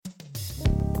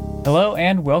Hello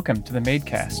and welcome to the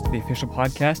Madecast, the official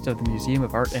podcast of the Museum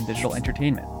of Art and Digital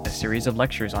Entertainment, a series of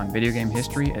lectures on video game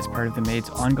history as part of the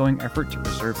Made's ongoing effort to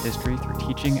preserve history through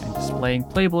teaching and displaying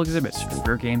playable exhibits for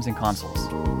rear games and consoles.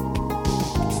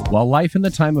 While life in the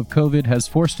time of COVID has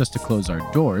forced us to close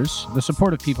our doors, the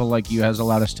support of people like you has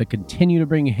allowed us to continue to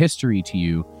bring history to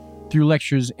you through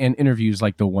lectures and interviews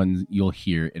like the ones you'll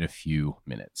hear in a few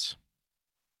minutes.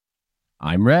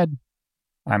 I'm Red.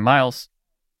 I'm Miles.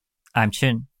 I'm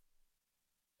Chin.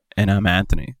 And I'm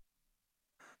Anthony.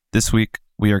 This week,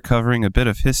 we are covering a bit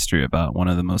of history about one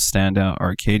of the most standout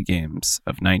arcade games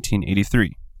of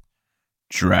 1983,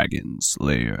 Dragon's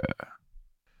Lair.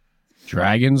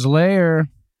 Dragon's Lair.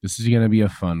 This is going to be a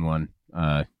fun one.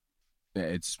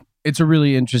 It's a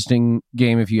really interesting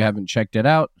game if you haven't checked it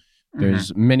out.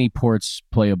 There's many ports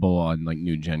playable on like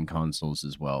new gen consoles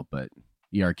as well, but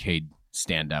the arcade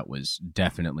standout was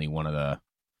definitely one of the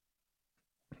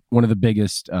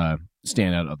biggest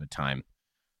standout of the time.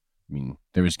 I mean,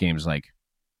 there was games like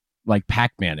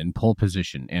Pac-Man and Pole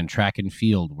Position and Track and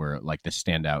Field were like the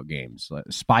standout games.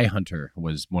 Spy Hunter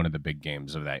was one of the big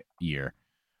games of that year,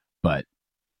 but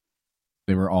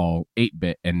they were all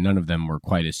 8-bit and none of them were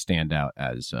quite as standout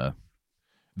as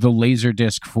the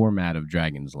Laserdisc format of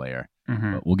Dragon's Lair.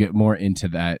 But we'll get more into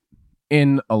that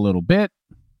in a little bit.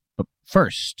 But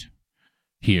first,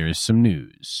 here's some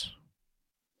news.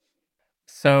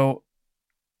 So,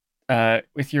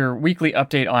 with your weekly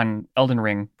update on Elden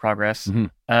Ring progress,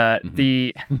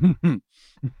 the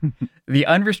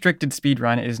unrestricted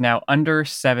speedrun is now under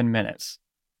 7 minutes.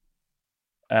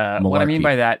 What I mean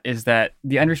by that is that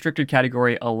the unrestricted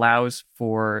category allows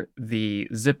for the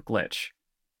zip glitch,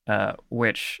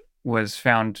 which was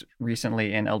found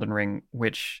recently in Elden Ring,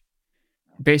 which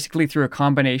basically through a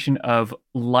combination of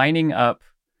lining up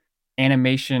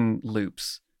animation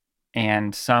loops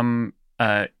and some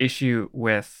issue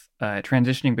with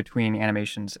transitioning between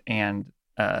animations and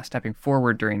stepping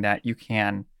forward during that, you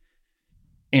can,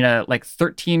 in a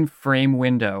 13 frame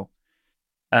window,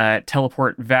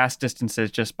 teleport vast distances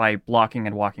just by blocking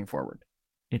and walking forward.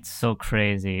 It's so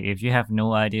crazy. If you have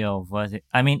no idea of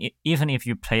even if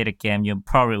you play the game, you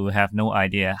probably will have no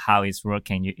idea how it's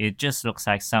working. It just looks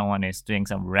like someone is doing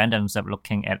some random stuff,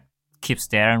 keep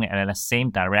staring at the same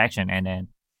direction, and then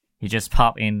you just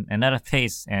pop in another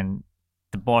place and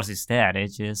the boss is dead.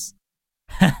 It just...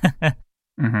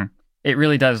 It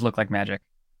really does look like magic.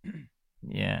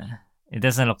 Yeah. It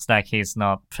doesn't look like he's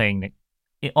not playing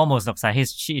it almost looks like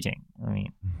he's cheating. I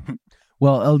mean...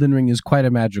 Well, Elden Ring is quite a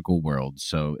magical world,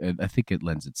 so I think it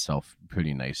lends itself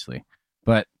pretty nicely.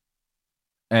 But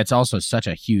it's also such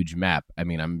a huge map. I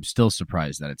mean, I'm still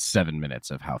surprised that it's 7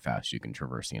 minutes of how fast you can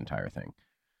traverse the entire thing.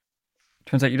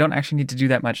 Turns out you don't actually need to do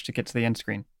that much to get to the end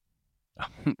screen.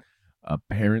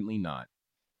 Apparently not.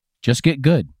 Just get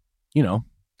good. You know,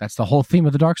 that's the whole theme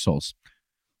of the Dark Souls.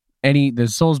 The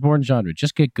Soulsborne genre,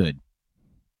 just get good.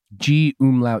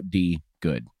 G-D,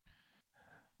 good.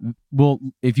 Well,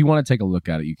 if you want to take a look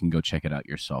at it, you can go check it out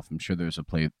yourself. I'm sure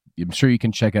I'm sure you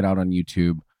can check it out on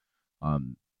YouTube,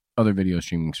 other video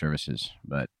streaming services.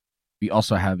 But we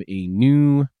also have a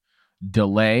new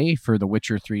delay for The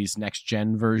Witcher 3's next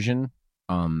gen version.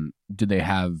 Did they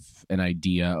have an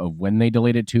idea of when they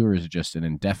delayed it to, or is it just an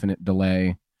indefinite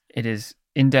delay? It is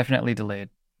indefinitely delayed.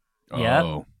 Yeah.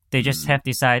 Oh. They just have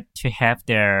decided to have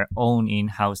their own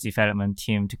in-house development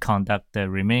team to conduct the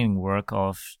remaining work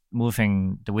of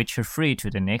moving The Witcher 3 to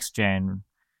the next generation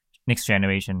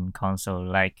console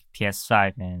like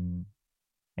PS5 and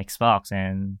Xbox.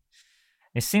 And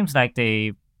it seems like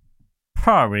they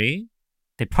probably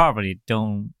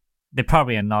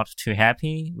are not too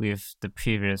happy with the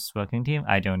previous working team.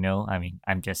 I don't know. I mean,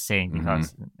 I'm just saying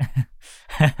because...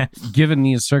 Given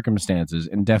these circumstances,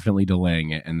 and definitely delaying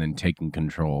it and then taking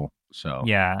control. So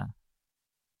yeah.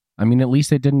 I mean, at least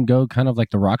they didn't go kind of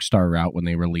like the Rockstar route when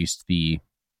they released the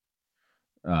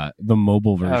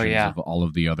mobile versions of all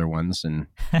of the other ones and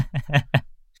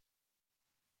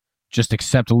just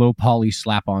accept low poly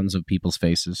slap-ons of people's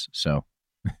faces. So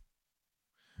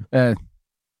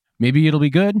maybe it'll be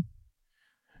good.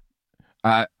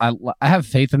 I have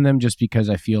faith in them just because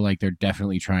I feel like they're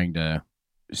definitely trying to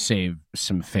save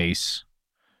some face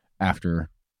after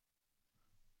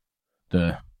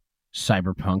the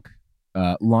Cyberpunk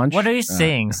launch. What are you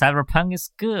saying? Cyberpunk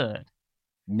is good.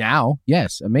 Now,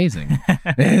 yes, amazing.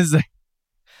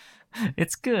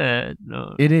 It's good.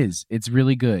 It is. It's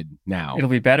really good now. It'll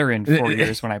be better in 4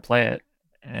 years when I play it.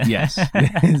 Yes.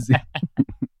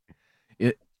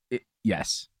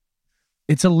 Yes.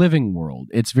 It's a living world.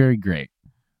 It's very great.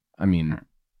 I mean,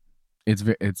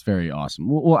 it's very awesome.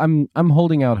 Well, I'm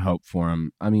holding out hope for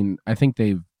them. I mean, I think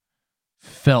they've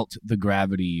felt the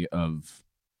gravity of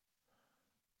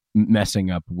messing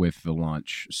up with the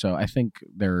launch. So I think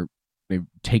they've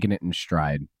taken it in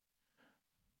stride.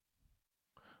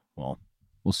 Well,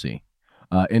 we'll see.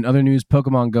 In other news,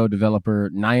 Pokemon Go developer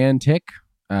Niantic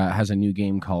has a new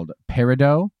game called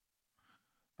Peridot.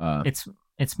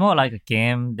 It's more like a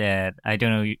game that I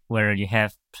don't know whether you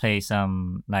have played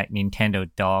some like Nintendo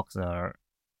Dogs or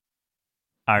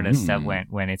other stuff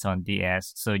when it's on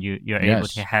DS. So you're able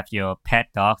to have your pet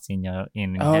dogs in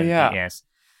Nintendo DS.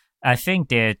 I think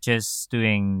they're just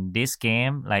doing this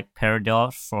game like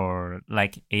Paradox for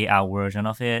like AR version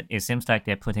of it. It seems like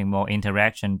they're putting more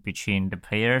interaction between the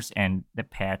players and the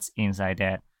pets inside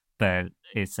that. But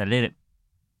it's a little.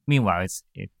 Meanwhile, it's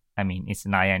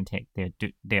Niantic.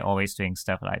 They're always doing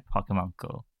stuff like Pokemon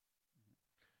Go.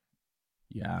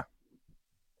 Yeah,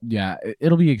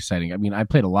 it'll be exciting. I mean, I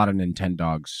played a lot of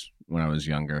Nintendogs when I was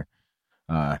younger.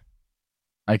 I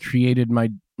created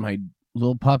my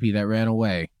little puppy that ran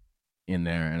away in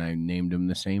there, and I named him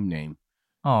the same name.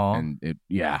 Oh, and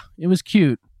it was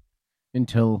cute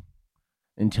until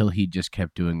he just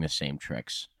kept doing the same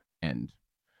tricks, and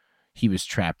he was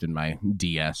trapped in my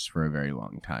DS for a very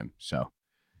long time. So,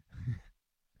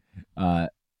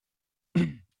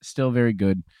 still very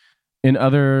good. In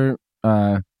other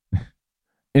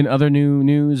new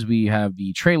news, we have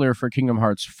the trailer for Kingdom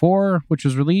Hearts 4, which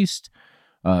was released.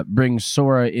 Brings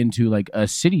Sora into like a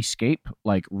cityscape,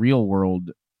 like real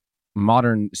world,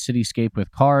 modern cityscape with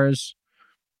cars.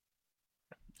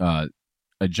 A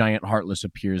giant Heartless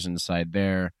appears inside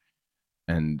there,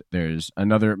 and there's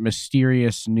another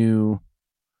mysterious new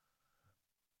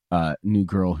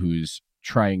girl who's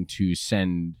trying to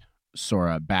send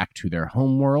Sora back to their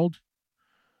home world.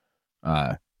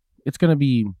 It's gonna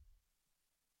be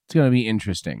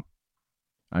interesting.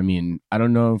 I mean, I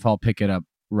don't know if I'll pick it up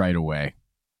right away.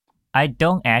 I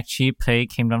don't actually play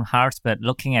Kingdom Hearts, but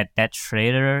looking at that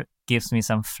trailer gives me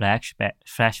some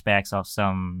flashbacks of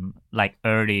some like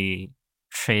early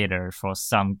trailer for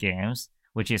some games,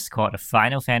 which is called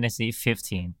Final Fantasy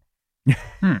 15.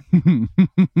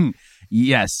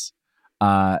 Yes.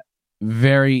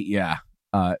 Very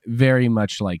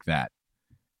much like that.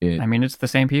 I mean, it's the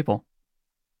same people.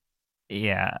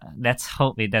 Yeah, let's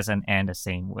hope it doesn't end the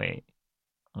same way.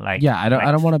 I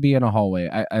don't want to be in a hallway.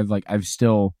 I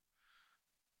still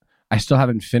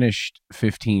haven't finished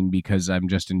 15 because I'm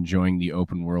just enjoying the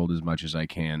open world as much as I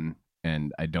can,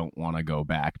 and I don't want to go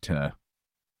back to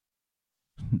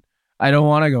I don't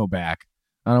want to go back.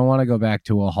 I don't want to go back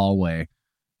to a hallway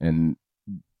and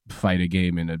fight a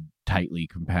game in a tightly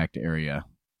compact area.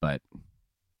 But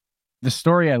the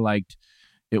story I liked.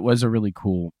 It was a really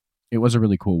cool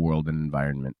world and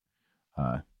environment.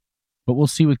 But we'll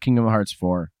see with Kingdom Hearts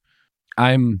 4.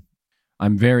 I'm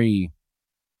very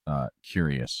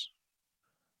curious.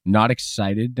 Not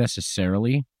excited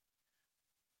necessarily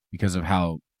because of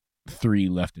how 3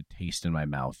 left a taste in my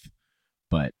mouth,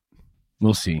 but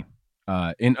we'll see.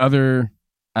 In other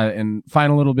and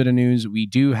final little bit of news, we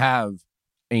do have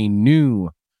a new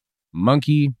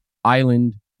Monkey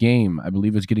Island game. I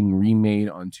believe it's getting remade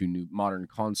onto new modern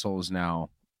consoles now.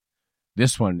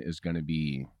 This one is going to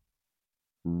be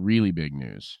really big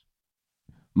news.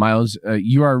 Miles,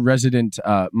 you are a resident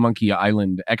Monkey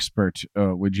Island expert.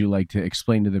 Would you like to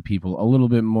explain to the people a little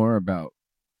bit more about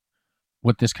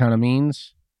what this kind of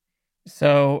means?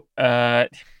 So,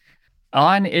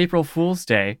 on April Fool's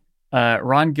Day,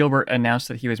 Ron Gilbert announced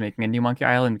that he was making a new Monkey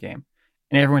Island game,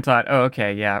 and everyone thought, "Oh,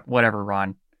 okay, yeah, whatever,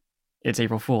 Ron. It's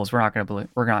April Fool's. We're not gonna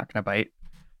bite."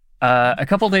 A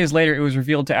couple days later, it was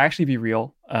revealed to actually be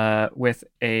real, with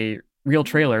a real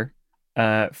trailer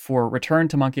for Return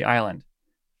to Monkey Island.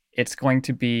 It's going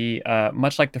to be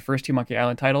much like the first 2 Monkey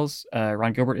Island titles.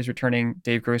 Ron Gilbert is returning.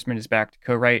 Dave Grossman is back to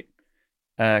co-write.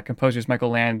 Composers Michael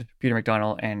Land, Peter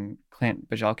McDonald, and Clint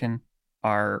Bajalkin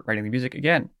are writing the music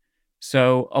again.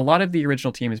 So a lot of the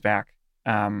original team is back.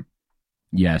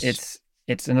 Yes.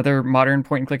 It's another modern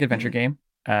point-and-click adventure game.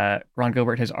 Ron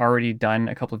Gilbert has already done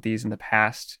a couple of these in the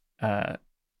past. Was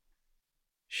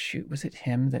it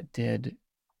him that did...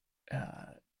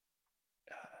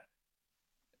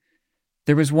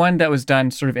 there was one that was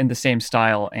done sort of in the same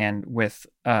style and with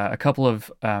a couple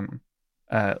of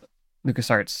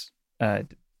LucasArts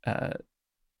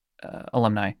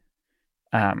alumni.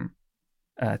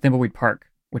 Thimbleweed Park,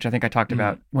 which I think I talked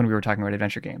about when we were talking about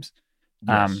adventure games.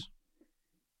 Yes.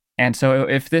 And so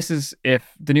if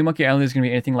the new Monkey Island is going to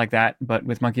be anything like that, but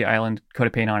with Monkey Island coat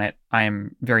of paint on it, I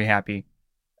am very happy.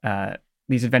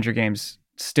 These adventure games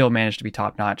still manage to be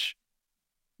top notch.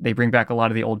 They bring back a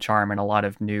lot of the old charm and a lot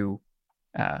of new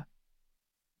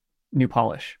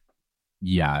polish.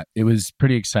 Yeah, it was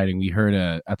pretty exciting. We heard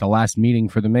at the last meeting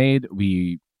for the maid,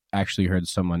 we actually heard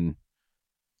someone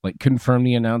like confirm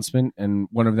the announcement, and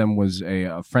one of them was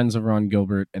a friends of Ron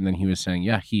Gilbert, and then he was saying,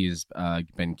 yeah, he has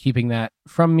been keeping that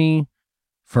from me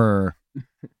for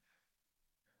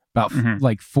about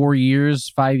like 4 years,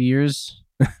 5 years.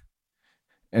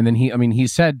 And then he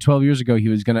said 12 years ago he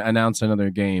was going to announce another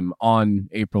game on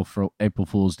April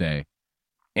Fool's Day,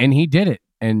 and he did it.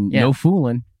 And no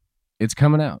fooling, it's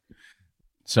coming out.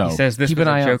 So he says this keep was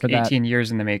an eye a joke out for that. 18 years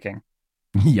in the making.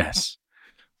 Yes,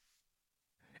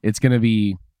 it's going to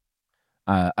be.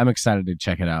 I'm excited to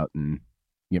check it out and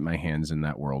get my hands in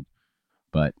that world.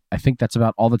 But I think that's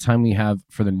about all the time we have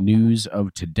for the news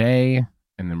of today,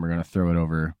 and then we're going to throw it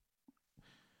over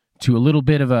to a little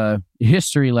bit of a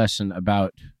history lesson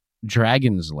about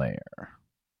Dragon's Lair.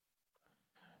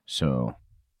 So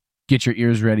get your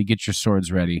ears ready, get your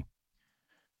swords ready,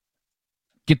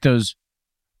 get those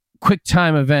quick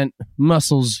time event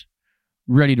muscles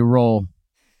ready to roll,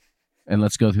 and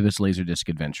let's go through this Laserdisc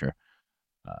adventure.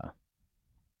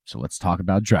 So let's talk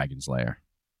about Dragon's Lair.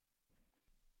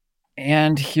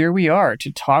 And here we are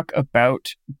to talk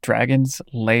about Dragon's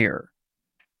Lair,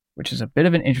 which is a bit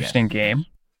of an interesting game.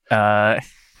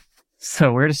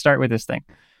 So where to start with this thing?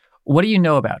 What do you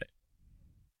know about it?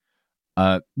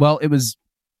 Well, it was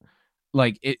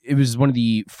like it was one of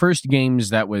the first games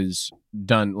that was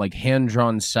done like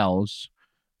hand-drawn cells.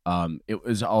 It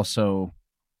was also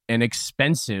an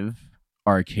expensive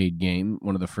arcade game,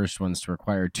 one of the first ones to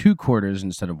require 2 quarters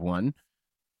instead of 1.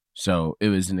 So it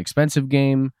was an expensive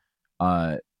game.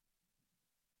 Don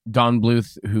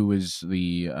Bluth, who was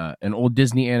an old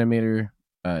Disney animator,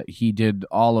 he did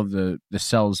all of the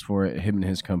cells for it, him and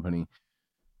his company.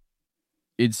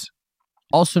 It's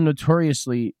also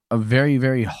notoriously a very,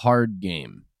 very hard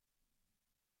game.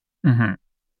 Mm-hmm.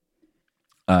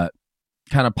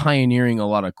 Kind of pioneering a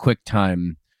lot of quick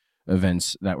time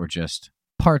events that were just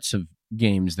parts of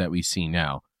games that we see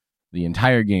now. The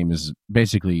entire game is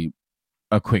basically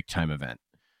a quick time event.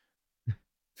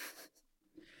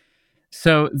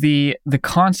 So the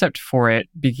concept for it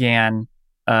began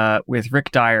with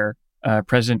Rick Dyer,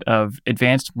 president of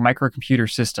Advanced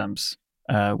Microcomputer Systems,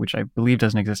 which I believe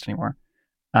doesn't exist anymore.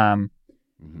 And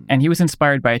he was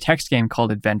inspired by a text game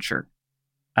called Adventure.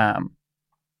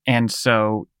 And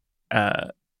so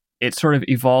it sort of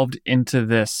evolved into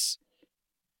this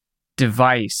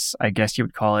device, I guess you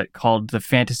would call it, called the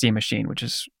Fantasy Machine, which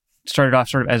is started off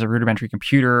sort of as a rudimentary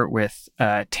computer with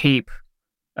tape,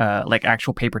 like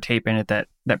actual paper tape in it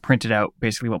that printed out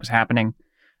basically what was happening,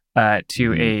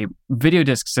 to a video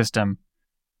disc system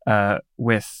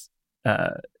with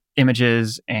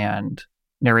images and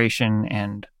narration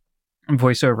and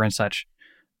voiceover and such.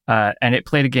 And it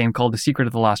played a game called The Secret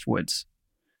of the Lost Woods,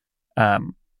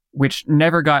 which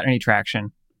never got any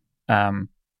traction.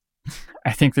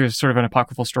 I think there's sort of an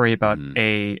apocryphal story about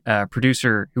a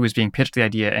producer who was being pitched the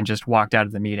idea and just walked out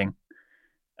of the meeting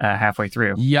halfway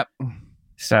through. Yep.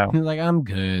 So he's like, I'm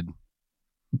good.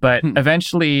 But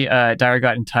eventually, Dyer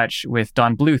got in touch with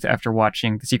Don Bluth after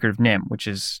watching The Secret of Nim, which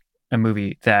is a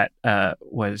movie that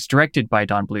was directed by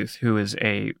Don Bluth, who is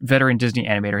a veteran Disney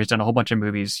animator. He's done a whole bunch of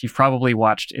movies. You've probably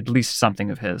watched at least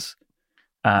something of his.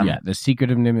 The Secret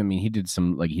of Nim. I mean, he did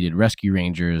Rescue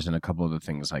Rangers and a couple other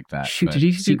things like that. Shoot, did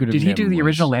he do the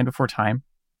original Land Before Time?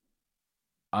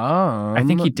 I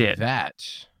think he did that.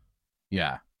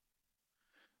 Yeah.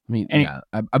 I mean,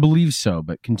 I believe so,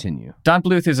 but continue. Don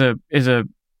Bluth is a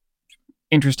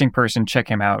interesting person. Check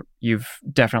him out. You've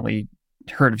definitely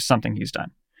heard of something he's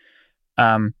done.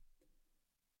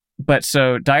 But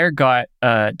so Dyer got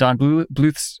Don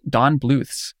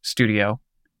Bluth's studio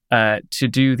to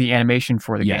do the animation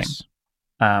for the game.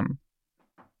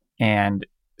 And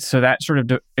so that sort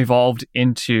of evolved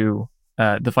into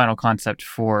the final concept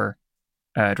for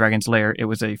Dragon's Lair. It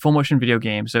was a full motion video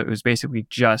game, so it was basically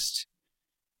just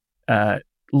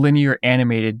linear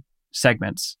animated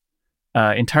segments,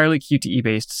 entirely QTE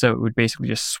based. So it would basically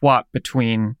just swap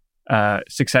between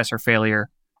success or failure,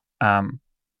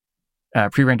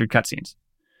 pre-rendered cutscenes,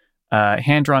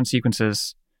 hand-drawn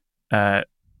sequences.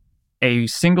 A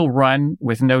single run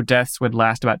with no deaths would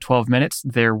last about 12 minutes.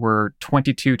 There were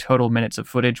 22 total minutes of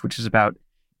footage, which is about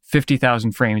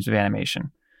 50,000 frames of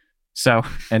animation. So,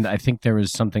 and I think there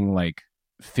was something like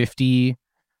 50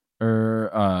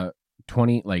 or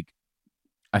 20, like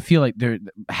I feel like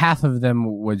half of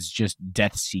them was just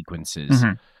death sequences.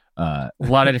 A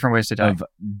lot of different ways to die. Of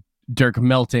Dirk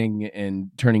melting and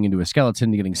turning into a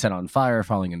skeleton, getting set on fire,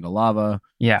 falling into lava,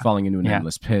 falling into an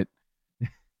endless pit.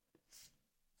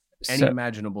 Any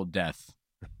imaginable death.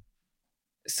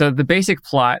 So the basic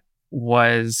plot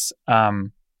was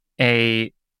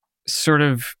a sort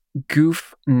of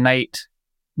goof knight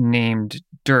named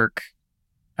Dirk.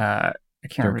 I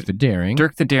can't remember. The Daring.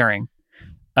 Dirk the Daring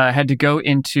had to go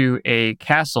into a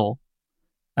castle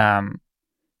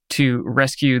to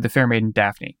rescue the fair maiden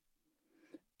Daphne.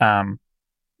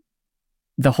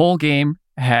 The whole game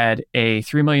had a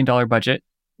 $3 million budget,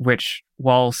 which,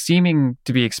 while seeming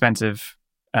to be expensive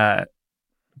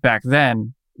back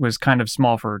then, was kind of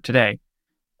small for today.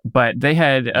 But they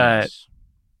had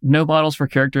no models for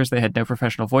characters. They had no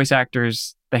professional voice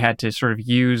actors. They had to sort of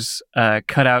use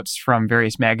cutouts from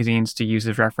various magazines to use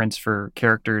as reference for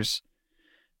characters.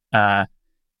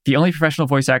 The only professional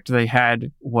voice actor they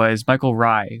had was Michael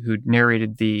Rye, who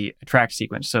narrated the attract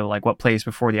sequence. So, like, what plays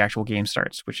before the actual game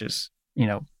starts, which is,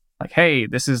 like, hey,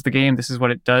 this is the game. This is what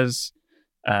it does.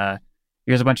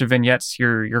 Here's a bunch of vignettes.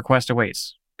 Your quest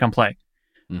awaits. Come play.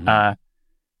 Mm-hmm.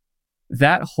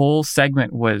 That whole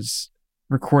segment was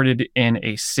recorded in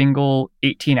a single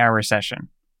 18-hour session,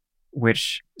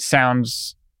 which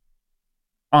sounds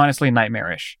honestly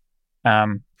nightmarish.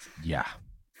 Yeah.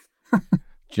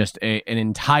 Just an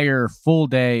entire full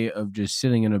day of just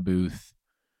sitting in a booth,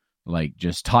 like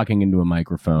just talking into a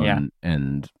microphone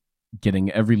and getting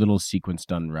every little sequence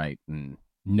done right and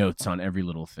notes on every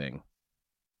little thing.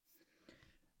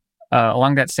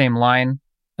 Along that same line,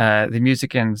 the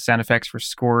music and sound effects were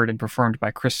scored and performed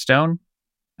by Chris Stone.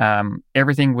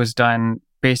 Everything was done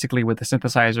basically with a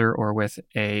synthesizer or with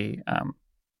a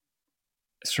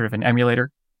sort of an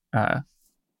emulator.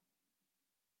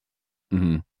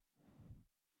 Mm-hmm.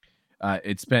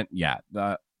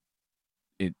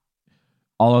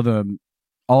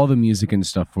 All of the music and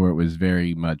stuff for it was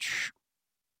very much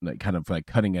like kind of like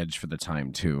cutting edge for the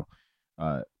time too.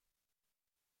 The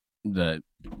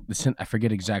I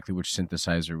forget exactly which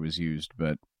synthesizer was used,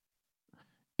 but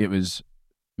it was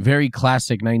very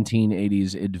classic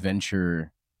 1980s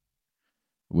adventure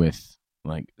with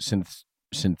like synth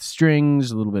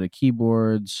strings, a little bit of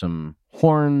keyboards, some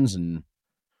horns, and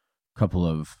a couple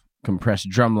of compressed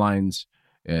drum lines.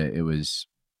 It was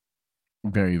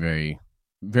very, very,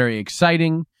 very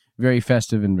exciting, very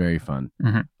festive, and very fun.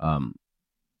 Mm-hmm.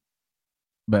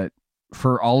 But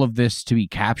for all of this to be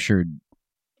captured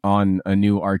on a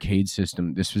new arcade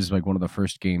system, this was like one of the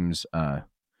first games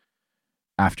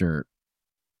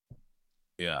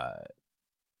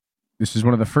this is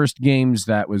one of the first games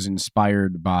that was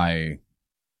inspired by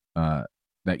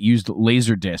that used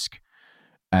Laserdisc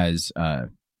as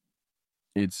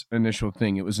its initial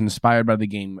thing. It was inspired by the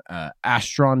game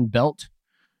Astron Belt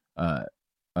by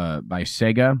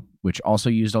Sega, which also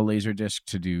used a Laserdisc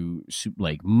to do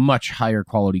like much higher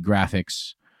quality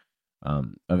graphics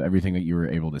of everything that you were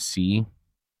able to see.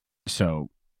 So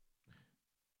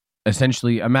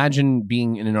essentially, imagine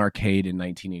being in an arcade in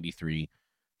 1983.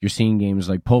 You're seeing games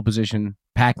like Pole Position,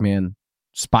 Pac-Man,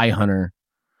 Spy Hunter,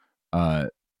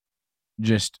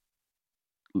 just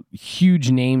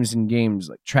huge names in games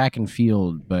like Track and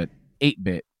Field, but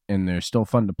 8-bit, and they're still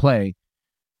fun to play.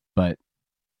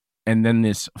 And then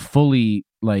this fully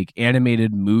like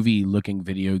animated movie looking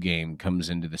video game comes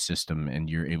into the system, and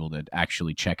you're able to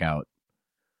actually check out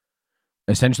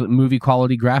essentially movie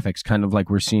quality graphics, kind of like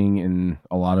we're seeing in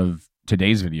a lot of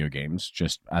today's video games,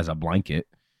 just as a blanket.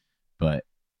 But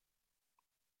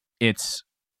it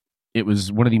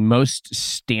was one of the most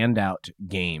standout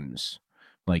games,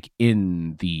 like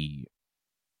in the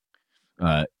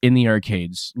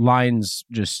arcades. Lines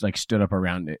just like stood up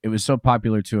around it. It was so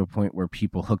popular to a point where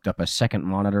people hooked up a second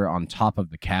monitor on top of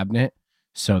the cabinet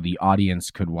so the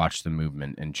audience could watch the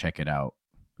movement and check it out.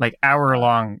 Like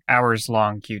hours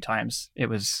long queue times. It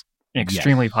was an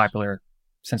extremely popular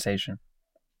sensation.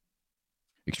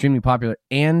 Extremely popular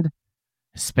and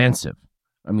expensive.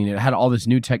 I mean, it had all this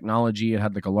new technology. It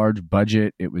had like a large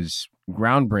budget. It was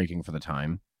groundbreaking for the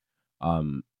time.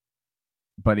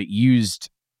 But it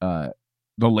used the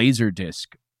Laserdisc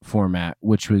format,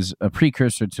 which was a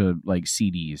precursor to like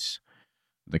CDs,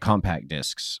 the compact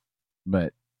discs.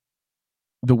 But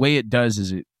the way it does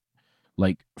is it,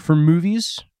 like for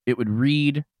movies, it would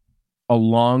read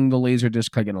along the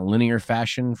Laserdisc like in a linear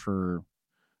fashion for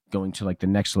going to like the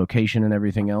next location and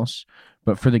everything else.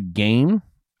 But for the game,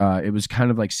 it was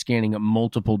kind of like scanning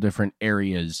multiple different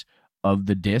areas of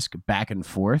the disc back and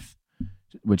forth,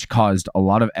 which caused a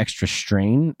lot of extra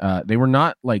strain. They were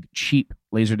not like cheap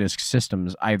Laserdisc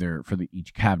systems either for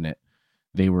each cabinet.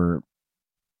 They were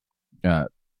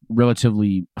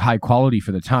relatively high quality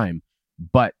for the time,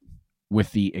 but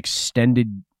with the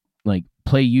extended like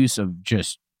play use of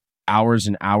just hours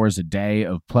and hours a day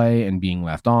of play and being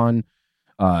left on,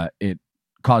 it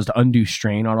caused undue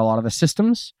strain on a lot of the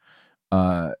systems.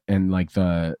 and like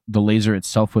the laser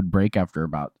itself would break after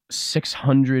about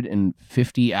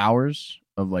 650 hours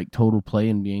of like total play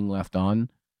and being left on.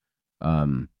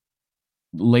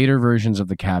 Later versions of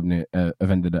the cabinet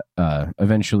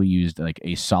eventually used like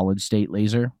a solid state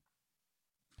laser,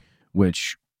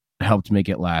 which helped make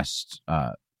it last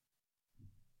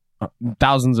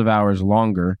thousands of hours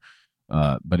longer.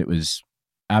 But it was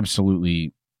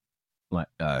absolutely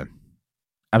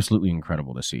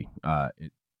incredible to see.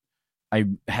 I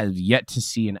have yet to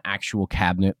see an actual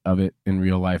cabinet of it in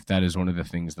real life. That is one of the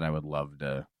things that I would love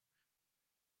to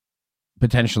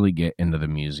potentially get into the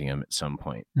museum at some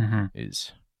point,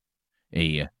 is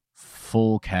a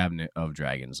full cabinet of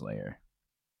Dragon's Lair.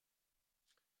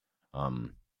 I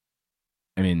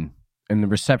mean, and the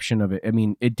reception of it, I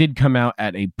mean, it did come out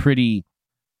at a pretty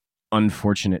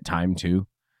unfortunate time too.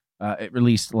 It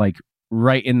released like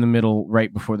right in the middle,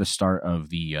 right before the start of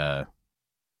the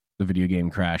video game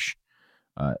crash.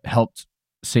 Helped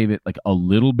save it like a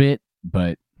little bit,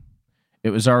 but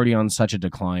it was already on such a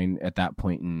decline at that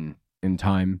point in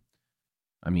time.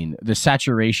 I mean, the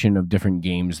saturation of different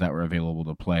games that were available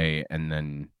to play, and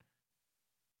then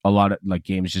a lot of like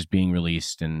games just being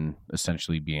released and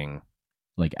essentially being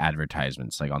like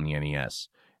advertisements, like on the NES.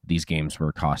 These games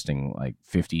were costing like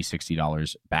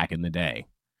 $50-$60 back in the day.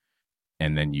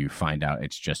 And then you find out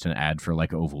it's just an ad for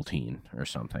like Ovaltine or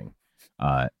something.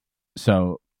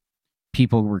 So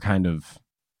people were kind of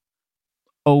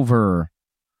over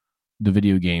the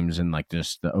video games and like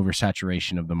just the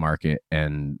oversaturation of the market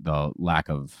and the lack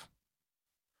of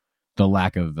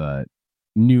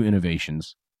new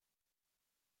innovations.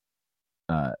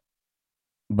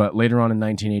 But later on in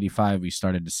 1985, we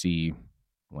started to see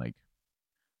like,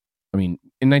 I mean,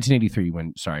 in 1983,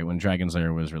 when Dragon's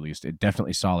Lair was released, it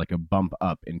definitely saw like a bump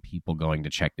up in people going to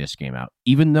check this game out,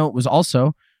 even though it was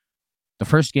also the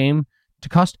first game to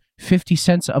cost 50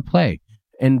 cents a play,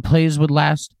 and plays would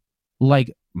last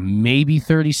like maybe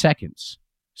 30 seconds.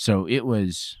 So it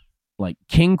was like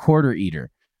king quarter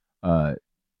eater. I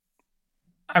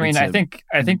mean, I think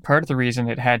part of the reason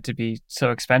it had to be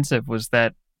so expensive was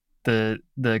that the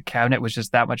cabinet was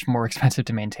just that much more expensive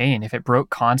to maintain. If it broke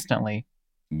constantly,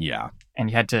 yeah, and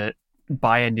you had to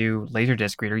buy a new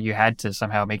Laserdisc reader, you had to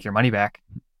somehow make your money back.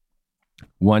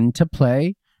 One to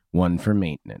play, one for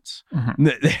maintenance.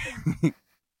 Mm-hmm.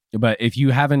 But if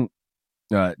you haven't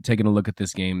taken a look at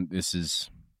this game, this is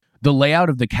the layout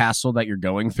of the castle that you're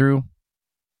going through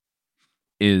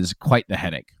is quite the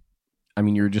headache. I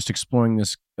mean, you're just exploring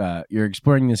this. You're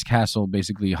exploring this castle,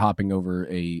 basically hopping over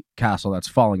a castle that's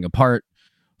falling apart,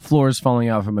 floors falling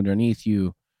out from underneath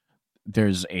you.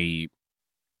 There's a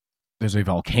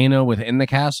volcano within the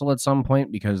castle at some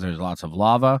point because there's lots of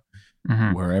lava.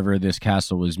 Mm-hmm. Wherever this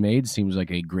castle was made seems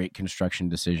like a great construction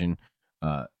decision.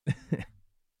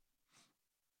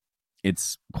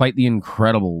 It's quite the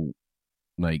incredible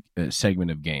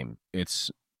segment of game.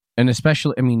 And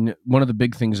especially, I mean, one of the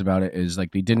big things about it is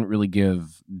like they didn't really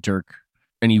give Dirk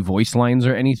any voice lines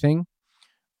or anything.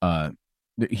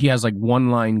 He has like one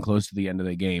line close to the end of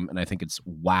the game, and I think it's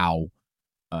wow.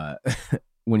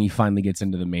 When he finally gets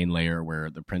into the main layer where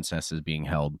the princess is being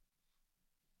held.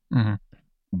 Mm-hmm.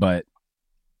 But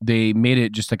they made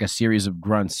it just like a series of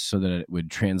grunts so that it would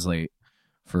translate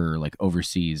for like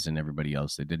overseas and everybody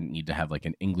else. They didn't need to have like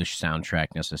an English soundtrack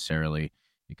necessarily.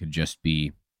 It could just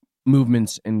be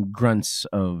movements and grunts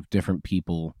of different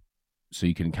people so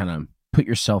you can kind of put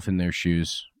yourself in their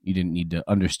shoes. You didn't need to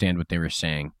understand what they were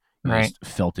saying. You just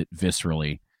felt it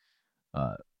viscerally.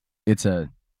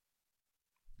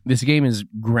 This game is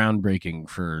groundbreaking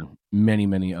for many,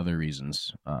 many other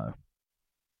reasons. I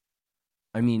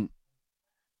mean,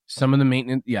 some of the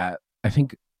maintenance, yeah, I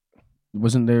think,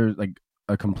 wasn't there like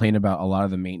a complaint about a lot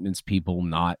of the maintenance people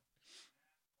not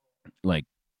like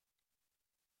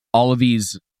all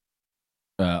the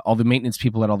maintenance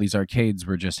people at all these arcades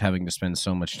were just having to spend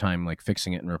so much time like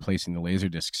fixing it and replacing the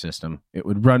Laserdisc system. It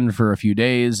would run for a few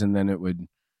days and then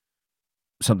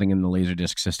something in the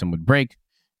Laserdisc system would break.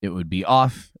 It would be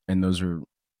off, and those are,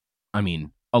 I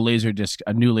mean, a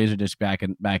new Laserdisc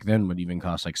back then would even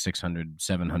cost like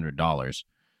 $600-$700.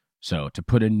 So to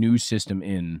put a new system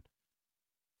in,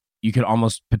 you could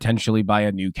almost potentially buy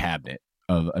a new cabinet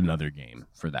of another game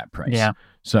for that price. Yeah.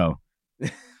 So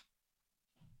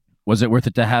was it worth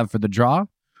it to have for the draw?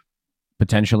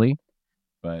 Potentially,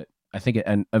 but I think it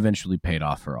eventually paid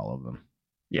off for all of them.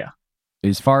 Yeah.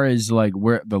 As far as like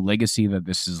where the legacy that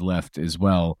this is left as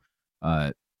well,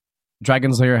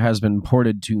 Dragon's Lair has been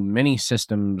ported to many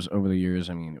systems over the years.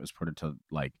 I mean, it was ported to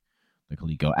like the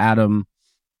Coleco Atom.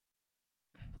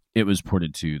 It was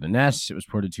ported to the NES. It was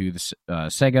ported to the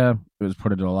Sega. It was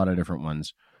ported to a lot of different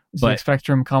ones. ZX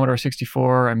Spectrum, Commodore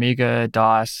 64, Amiga,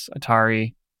 DOS,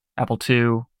 Atari, Apple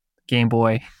II, Game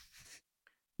Boy,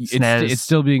 SNES. It's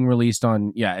still being released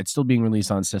on it's still being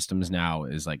released on systems now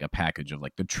as like a package of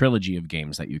like the trilogy of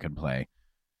games that you can play.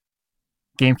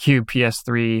 GameCube,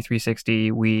 PS3,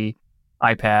 360, Wii,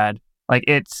 iPad. Like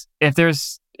if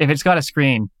it's got a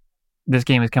screen, this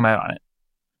game has come out on it.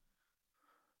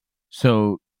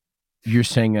 So you're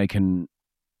saying I can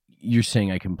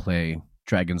play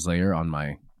Dragon's Lair on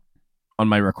my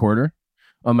recorder,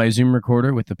 on my Zoom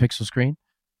recorder with the pixel screen?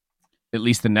 At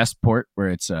least the NES port, where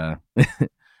it's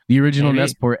the original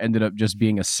NES port ended up just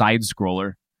being a side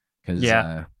scroller because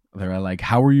they're like,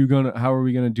 how are we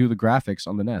gonna do the graphics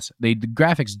on the NES? The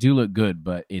graphics do look good,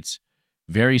 but it's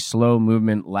very slow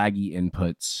movement, laggy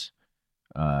inputs.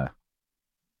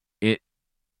 It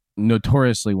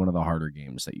notoriously one of the harder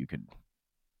games that you could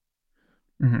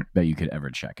ever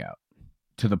check out,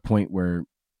 to the point where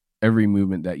every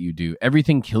movement that you do,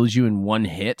 everything kills you in one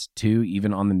hit too,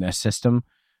 even on the NES system,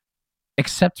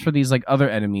 except for these like other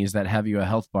enemies that have you a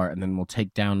health bar and then will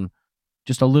take down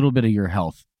just a little bit of your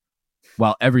health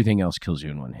while everything else kills you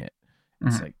in one hit.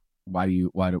 It's like, why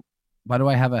do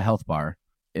I have a health bar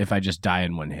if I just die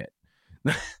in one hit?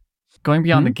 Going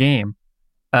beyond the game,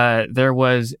 there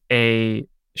was a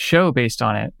show based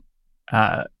on it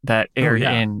that aired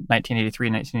in 1983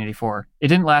 and 1984. It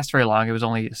didn't last very long. It was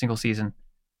only a single season.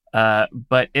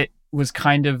 But it was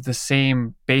kind of the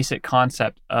same basic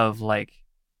concept of like,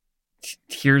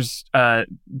 here's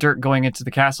Dirk going into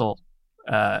the castle.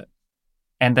 And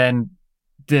then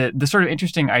the sort of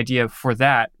interesting idea for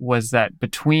that was that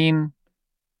between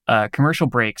commercial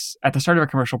breaks, at the start of a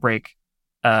commercial break,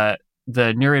 the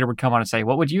narrator would come on and say,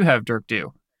 what would you have Dirk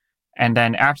do? And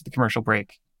then after the commercial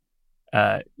break,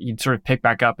 you'd sort of pick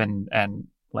back up and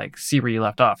like see where you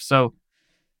left off. So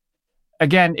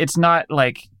again, it's not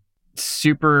like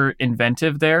super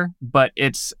inventive there, but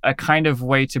it's a kind of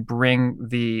way to bring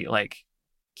the like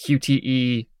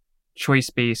QTE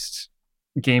choice-based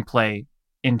gameplay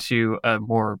into a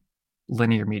more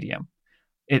linear medium.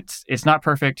 It's not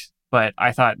perfect, but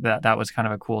I thought that was kind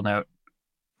of a cool note.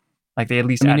 Like they at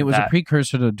least it was a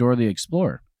precursor to Dora the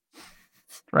Explorer.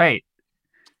 Right.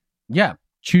 Yeah.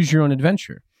 Choose your own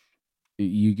adventure.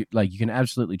 You can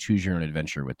absolutely choose your own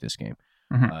adventure with this game.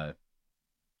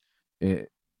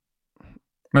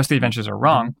 Most of the adventures are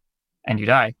wrong, and you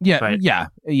die. But at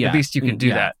least you can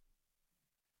do that.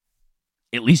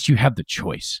 At least you have the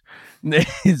choice. At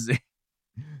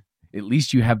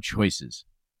least you have choices.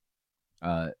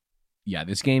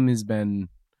 This game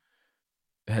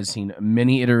has seen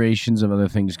many iterations of other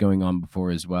things going on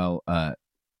before as well.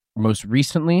 Most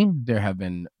recently, there have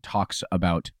been talks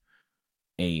about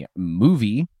a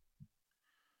movie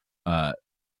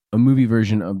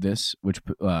version of this, which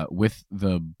with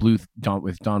Don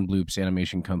Bloop's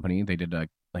animation company, they did a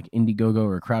like Indiegogo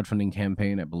or crowdfunding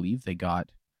campaign. I believe they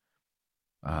got,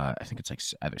 I think it's like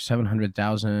either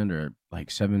 $700,000 or like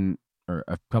 $7 or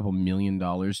a couple $1 million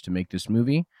to make this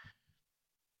movie.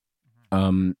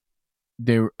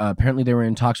 They apparently they were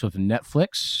in talks with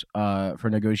Netflix for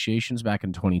negotiations back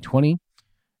in 2020,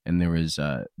 and there was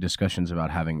discussions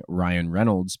about having Ryan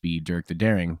Reynolds be Dirk the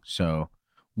Daring. So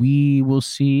we will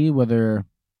see whether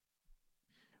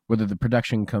the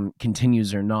production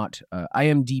continues or not.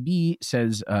 IMDb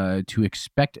says to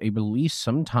expect a release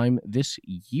sometime this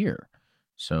year.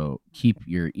 So keep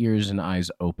your ears and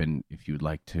eyes open if you'd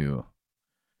like to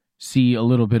see a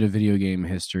little bit of video game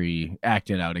history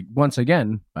acted out once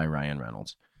again by Ryan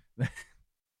Reynolds.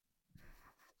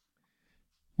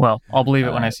 Well, I'll believe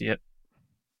it when I see it.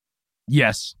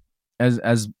 Yes,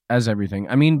 as everything.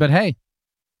 I mean, but hey,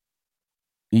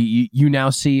 you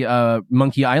now see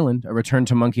Monkey Island, a return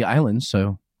to Monkey Island.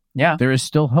 So yeah, there is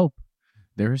still hope.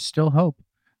 There is still hope.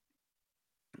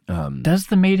 Does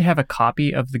the maid have a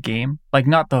copy of the game? Like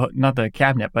not the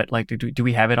cabinet, but like do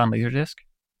we have it on Laserdisc?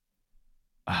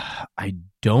 I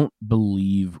don't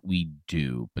believe we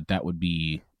do, but that would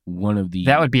be one of the...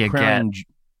 That would be a get.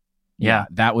 Yeah,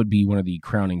 that would be one of the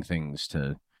crowning things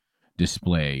to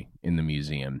display in the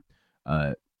museum.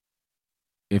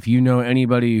 If you know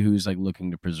anybody who's like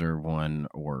looking to preserve one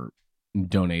or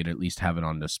donate, at least have it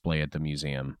on display at the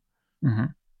museum,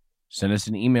 send us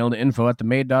an email to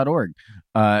info@themaid.org.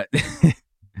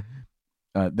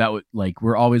 That would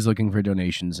we're always looking for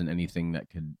donations and anything that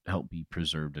could help be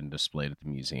preserved and displayed at the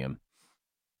museum.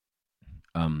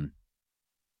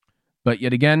 But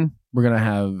yet again, we're gonna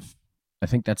have, I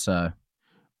think that's a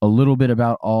little bit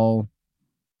about all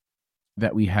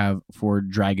that we have for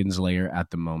Dragon's Lair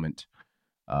at the moment.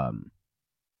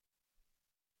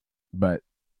 But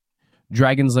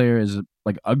Dragon's Lair is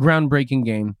like a groundbreaking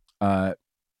game.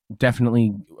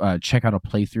 definitely check out a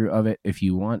playthrough of it if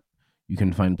you want. You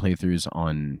can find playthroughs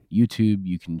on YouTube.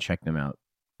 You can check them out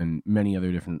in many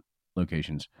other different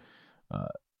locations.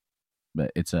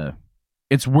 But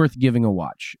it's worth giving a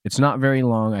watch. It's not very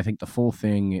long. I think the full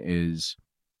thing is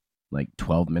like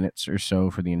 12 minutes or so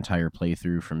for the entire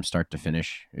playthrough from start to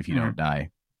finish if you don't die.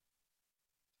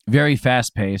 Very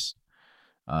fast paced,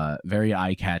 very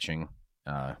eye catching,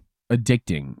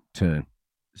 addicting to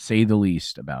say the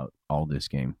least about all this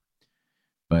game.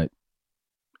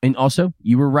 And also,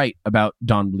 you were right about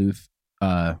Don Bluth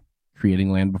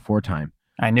creating Land Before Time.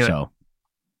 I knew it.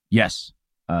 Yes.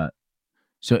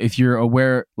 So if you're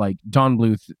aware, like Don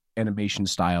Bluth animation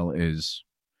style is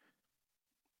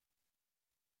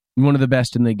one of the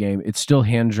best in the game. It's still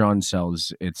hand-drawn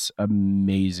cells. It's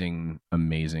amazing,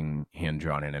 amazing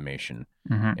hand-drawn animation.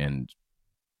 And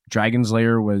Dragon's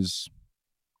Lair was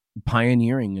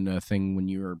pioneering in a thing when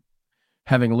you were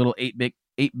having a little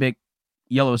 8-bit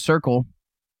yellow circle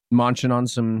munching on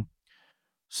some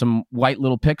white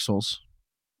little pixels.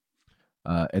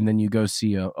 And then you go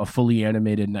see a fully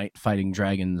animated knight fighting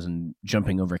dragons and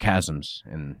jumping over chasms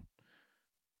and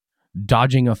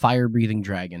dodging a fire-breathing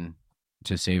dragon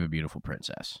to save a beautiful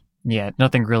princess. Yeah,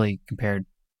 nothing really compared.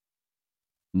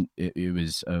 It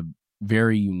was a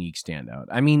very unique standout.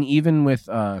 I mean, even with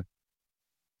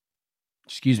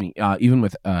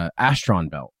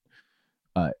Astron Belt,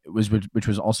 which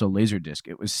was also Laserdisc,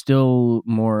 it was still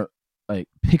more like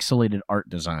pixelated art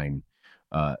design.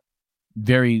 It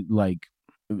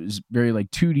was very like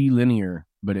 2D linear,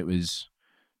 but it was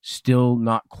still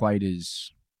not quite as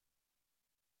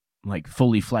like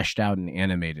fully fleshed out and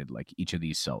animated like each of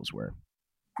these cells were.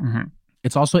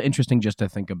 It's also interesting just to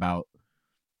think about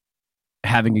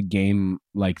having a game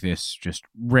like this just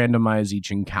randomize each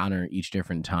encounter each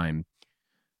different time.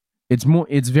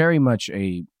 It's very much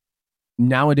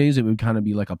nowadays it would kind of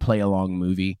be like a play along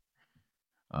movie.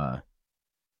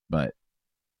 But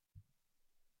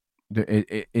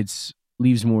it's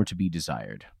leaves more to be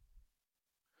desired.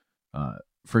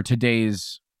 For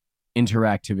today's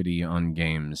interactivity on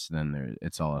games, then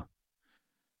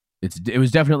it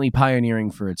was definitely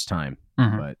pioneering for its time,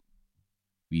 but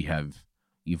we have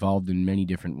evolved in many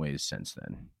different ways since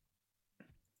then.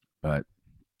 But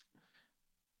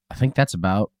I think that's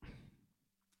about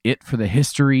it for the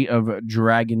history of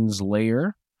Dragon's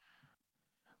Lair.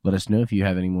 Let us know if you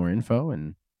have any more info,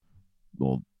 and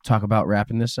we'll talk about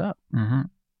wrapping this up.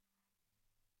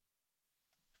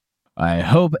 I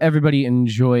hope everybody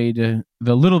enjoyed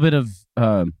the little bit of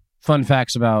fun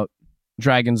facts about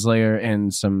Dragon's Lair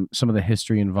and some of the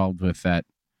history involved with that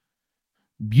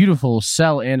beautiful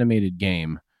cell animated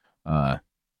game.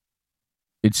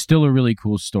 It's still a really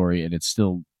cool story, and it's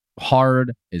still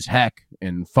hard as heck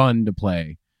and fun to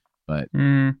play. But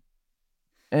and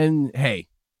hey,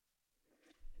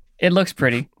 it looks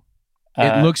pretty.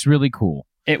 It looks really cool.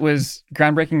 It was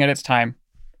groundbreaking at its time.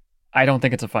 I don't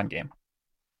think it's a fun game.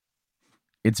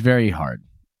 It's very hard.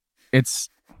 It's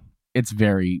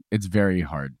very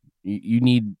hard. You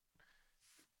need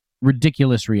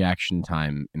ridiculous reaction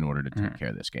time in order to take care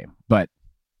of this game. But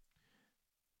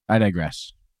I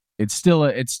digress. It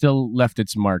still left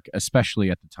its mark, especially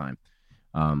at the time.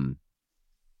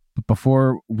 But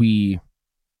before we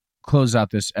close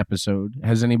out this episode,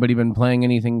 has anybody been playing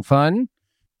anything fun?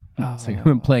 It's like I've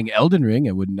been playing Elden Ring.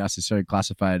 I wouldn't necessarily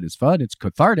classify it as fun. It's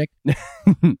cathartic.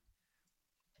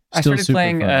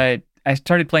 I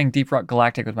started playing Deep Rock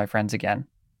Galactic with my friends again.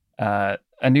 A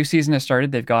new season has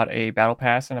started. They've got a battle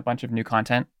pass and a bunch of new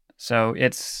content. So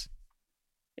it's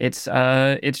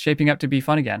shaping up to be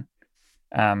fun again.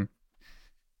 To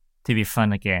be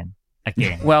fun again.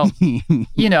 Well,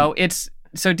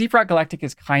 so Deep Rock Galactic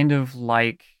is kind of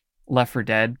like Left 4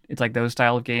 Dead. It's like those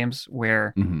style of games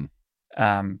where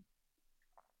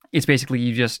it's basically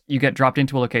you get dropped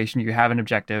into a location, you have an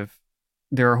objective.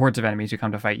 There are hordes of enemies who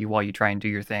come to fight you while you try and do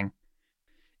your thing.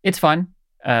 It's fun.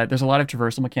 There's a lot of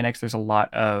traversal mechanics. There's a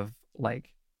lot of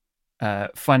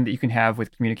fun that you can have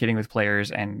with communicating with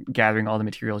players and gathering all the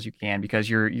materials you can, because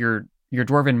you're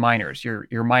dwarven miners.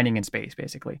 You're mining in space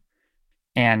basically.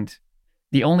 And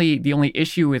the only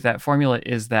issue with that formula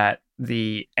is that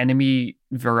the enemy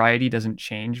variety doesn't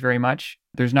change very much.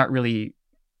 There's not really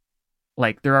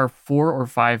there are 4 or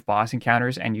 5 boss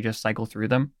encounters and you just cycle through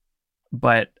them.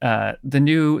 But the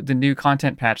new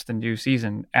content patch, the new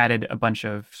season, added a bunch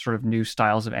of sort of new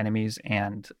styles of enemies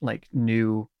and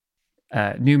new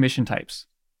mission types.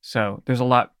 So there's a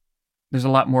lot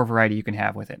more variety you can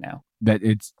have with it now.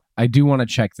 I do want to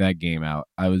check that game out.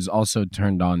 I was also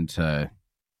turned on to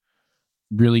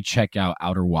really check out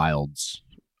Outer Wilds.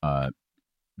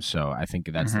 So I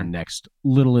think that's the next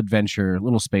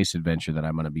little space adventure that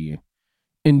I'm going to be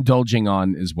indulging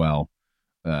on as well.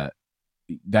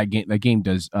 That game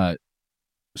does.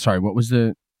 Sorry, what was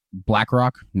the Black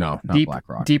Rock? No, not Black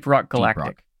Rock. Deep Rock Galactic.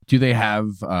 Deep Rock. Do they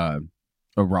have a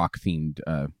rock themed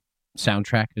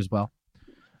soundtrack as well?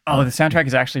 Oh, the soundtrack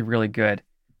is actually really good.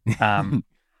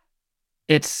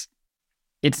 It's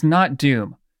not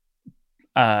Doom.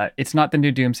 It's not the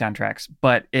new Doom soundtracks,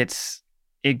 but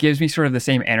it gives me sort of the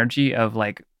same energy of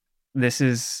like, this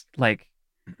is like,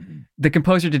 the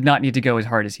composer did not need to go as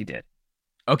hard as he did.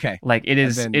 Okay. Like it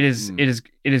is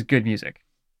good music.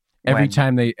 Every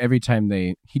time they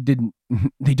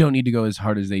don't need to go as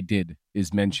hard as they did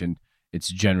is mentioned, it's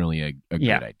generally a good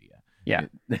idea. Yeah.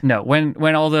 No,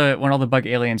 when all the bug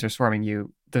aliens are swarming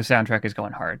you, the soundtrack is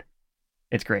going hard.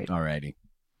 It's great. Alrighty.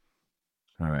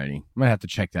 Might have to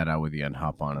check that out with you and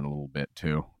hop on in a little bit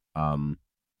too.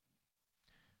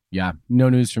 Yeah, no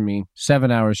news from me.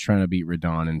 7 hours trying to beat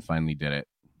Radon and finally did it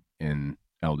in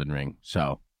Elden Ring.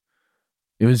 So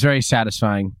it was very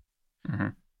satisfying,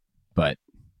 but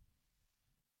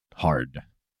hard.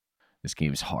 This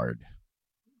game is hard.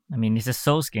 I mean, it's a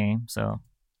Souls game, so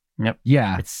yep.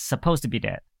 Yeah, it's supposed to be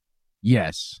that.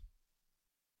 Yes,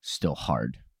 still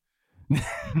hard.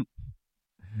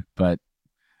 But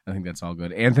I think that's all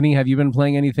good. Anthony, have you been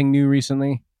playing anything new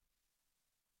recently?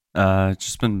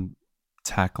 Just been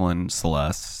tackling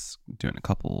Celeste, doing a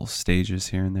couple stages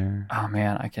here and there. Oh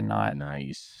man, I cannot.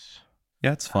 Nice.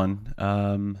 Yeah, it's fun.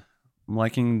 I'm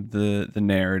liking the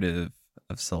narrative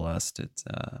of Celeste. It's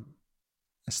I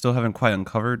still haven't quite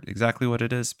uncovered exactly what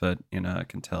it is, but I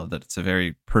can tell that it's a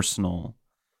very personal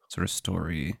sort of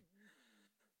story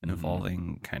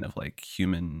involving kind of like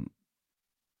the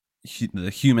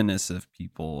humanness of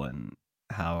people and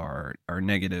how our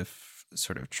negative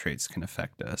sort of traits can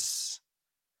affect us,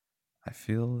 I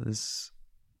feel is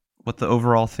what the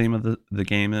overall theme of the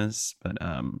game is, but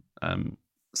I'm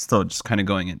still just kind of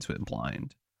going into it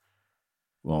blind.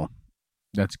 Well,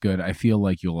 that's good. I feel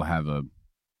like you'll have a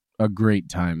great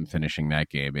time finishing that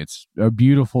game. It's a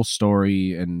beautiful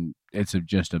story and it's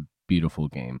just a beautiful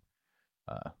game.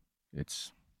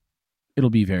 It'll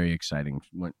be very exciting.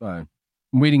 I'm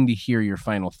waiting to hear your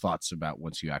final thoughts about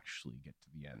once you actually get to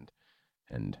the end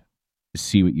and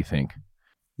see what you think.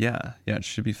 Yeah, it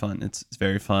should be fun. It's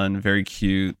very fun, very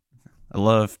cute. I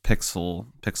love pixel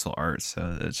art,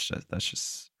 so that's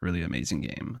just really amazing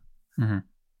game. Mm-hmm.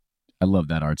 I love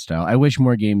that art style. I wish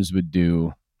more games would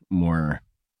do more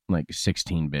like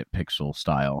 16-bit pixel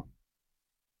style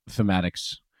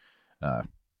thematics.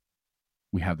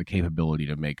 We have the capability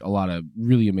to make a lot of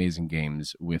really amazing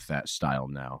games with that style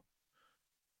now.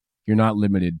 You're not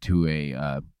limited to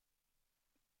a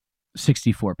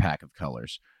 64 pack of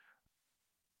colors.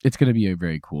 It's going to be a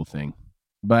very cool thing.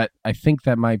 But I think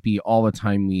that might be all the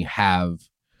time we have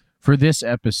for this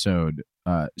episode.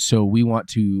 So we want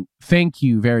to thank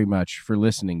you very much for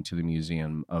listening to the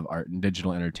Museum of Art and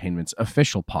Digital Entertainment's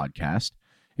official podcast.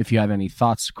 If you have any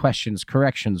thoughts, questions,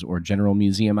 corrections, or general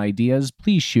museum ideas,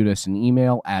 please shoot us an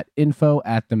email at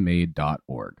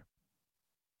info@themade.org.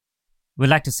 We'd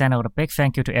like to send out a big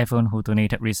thank you to everyone who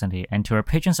donated recently and to our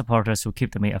Patreon supporters who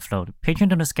keep the Made afloat. Patreon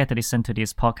donors get to listen to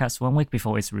this podcast 1 week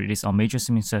before it's released on major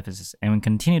streaming services, and we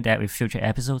continue that with future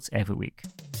episodes every week.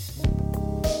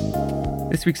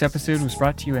 This week's episode was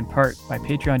brought to you in part by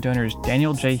Patreon donors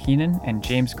Daniel J. Heenan and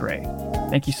James Gray.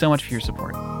 Thank you so much for your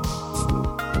support.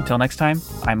 Until next time,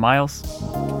 I'm Miles.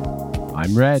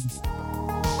 I'm Red.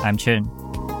 I'm Chin.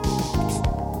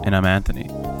 And I'm Anthony.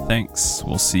 Thanks.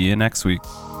 We'll see you next week.